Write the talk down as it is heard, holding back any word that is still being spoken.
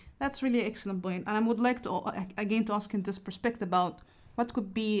That's really excellent point. And I would like to again to ask in this perspective about what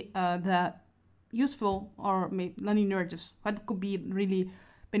could be the useful or nonlinear, just what could be really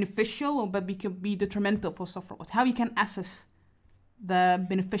beneficial or but could be detrimental for software. How you can assess the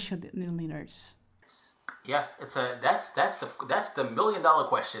beneficial nonlinears. Yeah, it's a that's the $1 million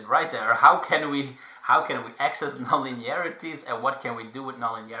question right there. How can we access nonlinearities, and what can we do with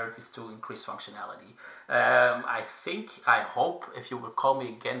nonlinearities to increase functionality? I hope if you would call me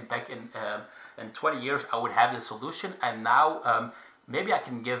again back in 20 years, I would have the solution. And now maybe I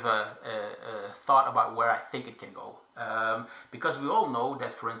can give a thought about where I think it can go. Because we all know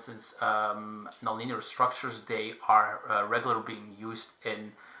that, for instance, nonlinear structures, they are regularly being used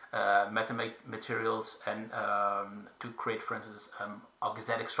in materials and to create, for instance,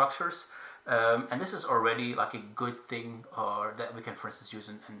 algebraic structures. And this is already like a good thing or that we can, for instance, use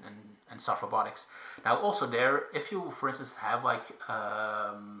in soft robotics. Now, also there, if you, for instance, have like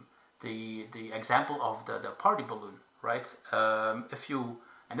the example of the party balloon, right? If you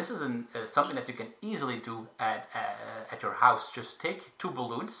and this is something that you can easily do at your house. Just take two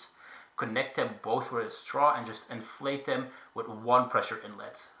balloons, connect them both with a straw, and just inflate them with one pressure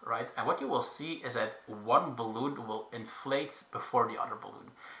inlet, right? And what you will see is that one balloon will inflate before the other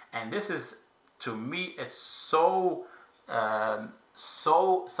balloon. And this is, to me, it's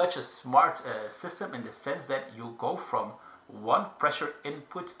such a smart system in the sense that you go from one pressure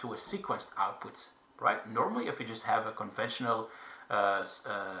input to a sequenced output, right? Normally, if you just have a conventional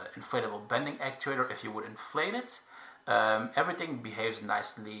inflatable bending actuator, if you would inflate it, everything behaves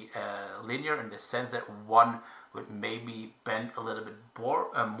nicely linear in the sense that one would maybe bend a little bit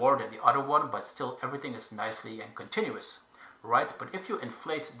more than the other one, but still everything is nicely and continuous, right? But if you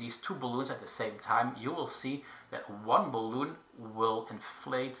inflate these two balloons at the same time, you will see that one balloon will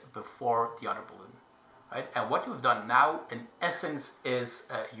inflate before the other balloon, right? And what you've done now, in essence, is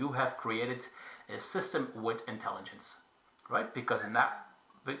you have created a system with intelligence, right? Because in that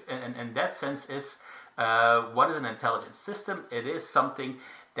sense is what is an intelligent system? It is something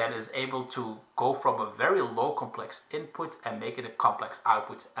that is able to go from a very low complex input and make it a complex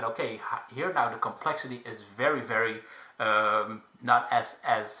output. And okay, here now the complexity is very, very not as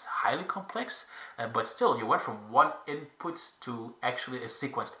highly complex, but still you went from one input to actually a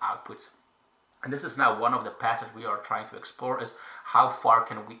sequenced output. And this is now one of the paths that we are trying to explore is how far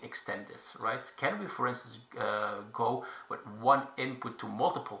can we extend this, right? Can we, for instance, go with one input to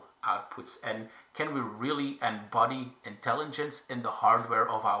multiple outputs? And can we really embody intelligence in the hardware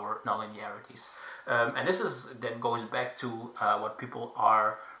of our nonlinearities? And this then goes back to what people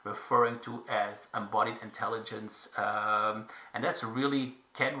are referring to as embodied intelligence. And that's really,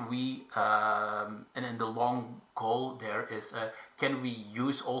 can we, and in the long goal there is, can we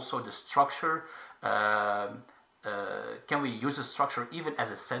use also the structure, can we use the structure even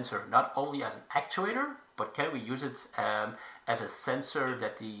as a sensor, not only as an actuator, but can we use it as a sensor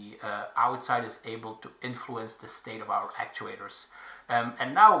that the outside is able to influence the state of our actuators?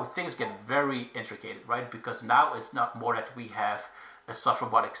 And now things get very intricate, right? Because now it's not more that we have a soft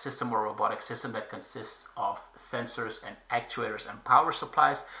robotic system or a robotic system that consists of sensors and actuators and power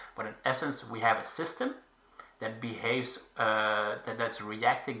supplies, but in essence we have a system that behaves, that's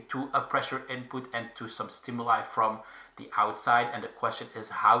reacting to a pressure input and to some stimuli from the outside. And the question is,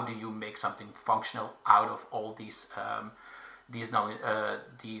 how do you make something functional out of all these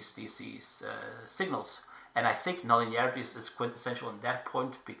signals? And I think nonlinearities is quintessential in that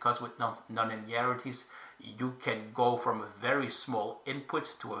point, because with nonlinearities you can go from a very small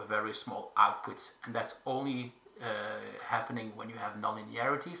input to a very small output, and that's only happening when you have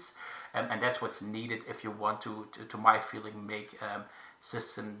nonlinearities, and that's what's needed if you want to my feeling, make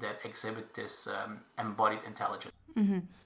systems that exhibit this embodied intelligence. Mm-hmm.